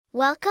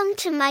Welcome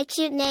to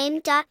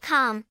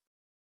mycutename.com.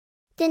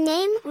 The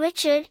name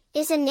Richard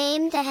is a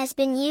name that has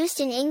been used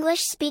in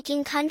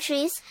English-speaking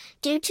countries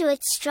due to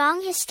its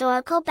strong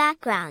historical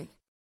background.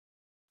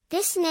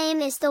 This name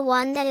is the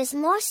one that is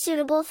more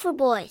suitable for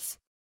boys.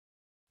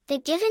 The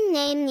given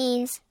name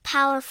means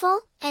powerful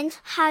and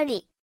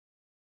hardy.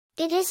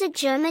 It is a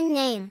German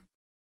name.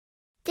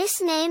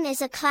 This name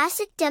is a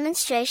classic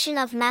demonstration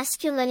of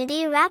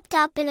masculinity wrapped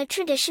up in a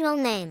traditional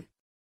name.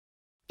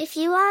 If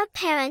you are a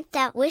parent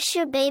that wish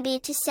your baby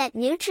to set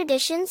new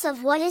traditions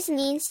of what it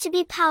means to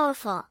be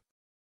powerful.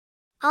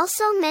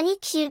 Also, many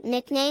cute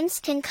nicknames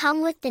can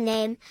come with the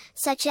name,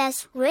 such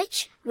as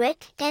Rich,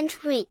 Rick, and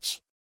Reach.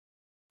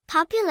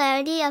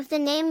 Popularity of the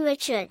name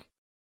Richard.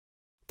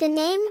 The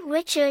name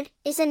Richard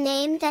is a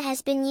name that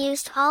has been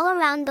used all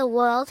around the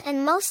world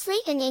and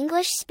mostly in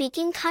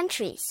English-speaking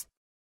countries.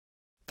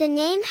 The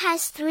name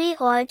has three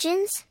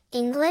origins: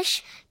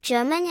 English,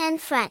 German,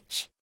 and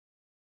French.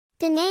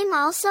 The name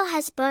also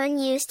has been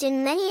used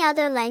in many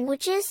other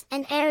languages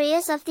and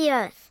areas of the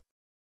earth.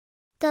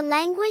 The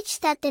language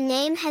that the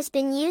name has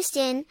been used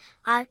in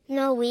are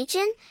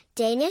Norwegian,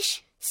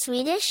 Danish,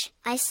 Swedish,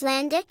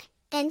 Icelandic,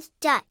 and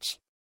Dutch.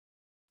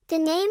 The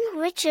name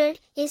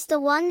Richard is the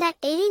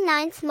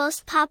 189th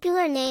most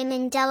popular name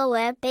in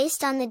Delaware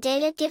based on the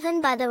data given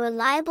by the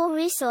reliable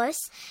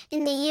resource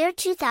in the year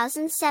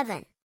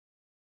 2007.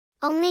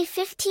 Only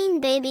 15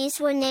 babies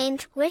were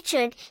named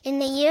Richard in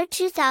the year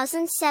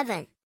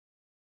 2007.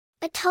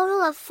 A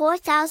total of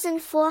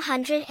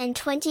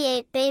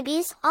 4,428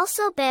 babies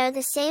also bear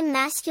the same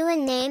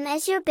masculine name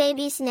as your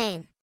baby's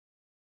name.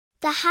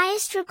 The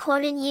highest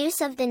recorded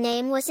use of the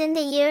name was in the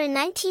year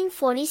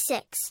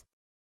 1946.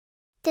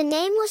 The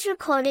name was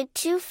recorded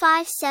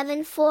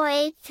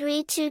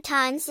 2574832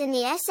 times in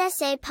the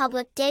SSA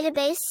public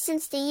database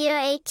since the year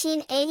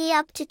 1880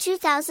 up to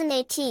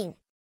 2018.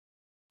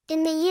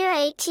 In the year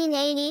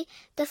 1880,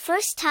 the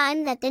first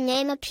time that the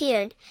name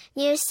appeared,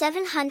 near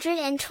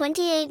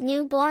 728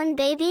 newborn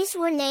babies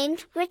were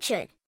named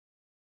Richard.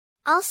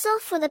 Also,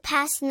 for the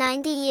past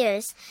 90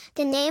 years,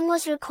 the name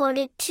was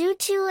recorded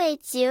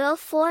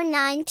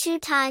 2280492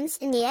 times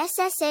in the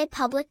SSA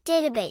public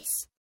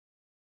database.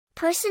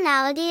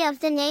 Personality of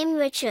the name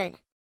Richard.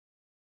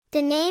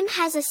 The name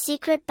has a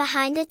secret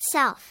behind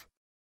itself.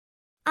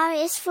 R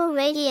is for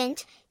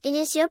radiant, it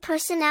is your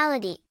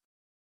personality.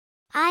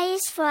 I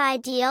is for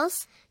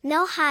ideals,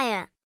 no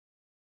higher.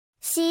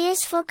 C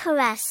is for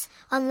caress,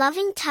 a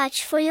loving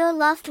touch for your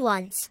loved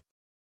ones.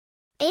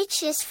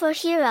 H is for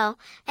hero,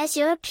 as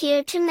you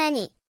appear to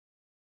many.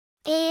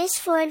 A is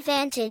for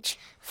advantage,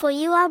 for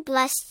you are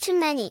blessed to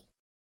many.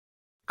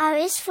 R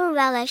is for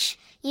relish,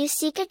 you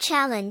seek a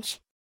challenge.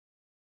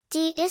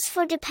 D is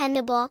for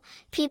dependable,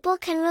 people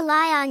can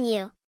rely on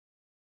you.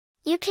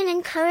 You can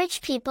encourage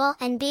people,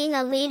 and being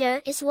a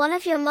leader is one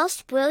of your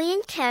most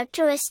brilliant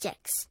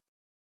characteristics.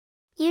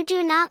 You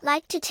do not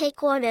like to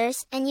take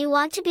orders, and you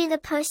want to be the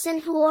person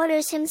who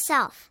orders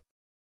himself.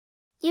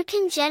 You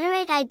can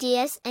generate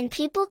ideas, and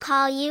people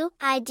call you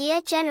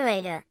idea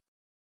generator.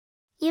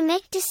 You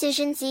make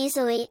decisions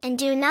easily and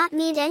do not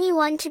need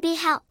anyone to be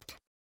helped.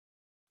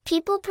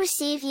 People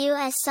perceive you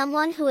as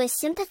someone who is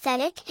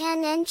sympathetic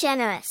and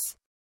generous.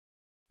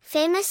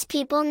 Famous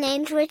people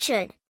named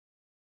Richard.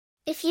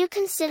 If you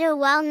consider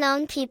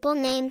well-known people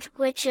named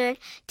Richard,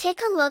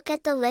 take a look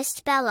at the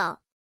list below.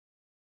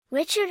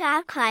 Richard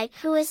Arkwright,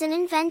 who is an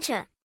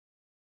inventor.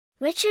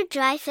 Richard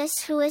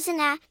Dreyfuss, who is an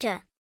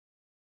actor.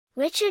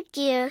 Richard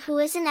Gere, who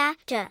is an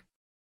actor.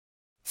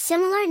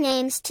 Similar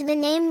names to the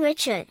name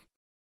Richard: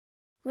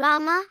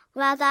 Rama,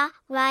 Radha,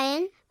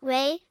 Ryan,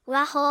 Ray,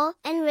 Rahul,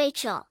 and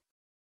Rachel.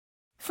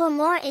 For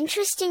more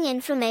interesting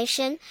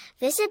information,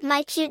 visit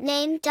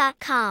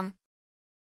mycutename.com.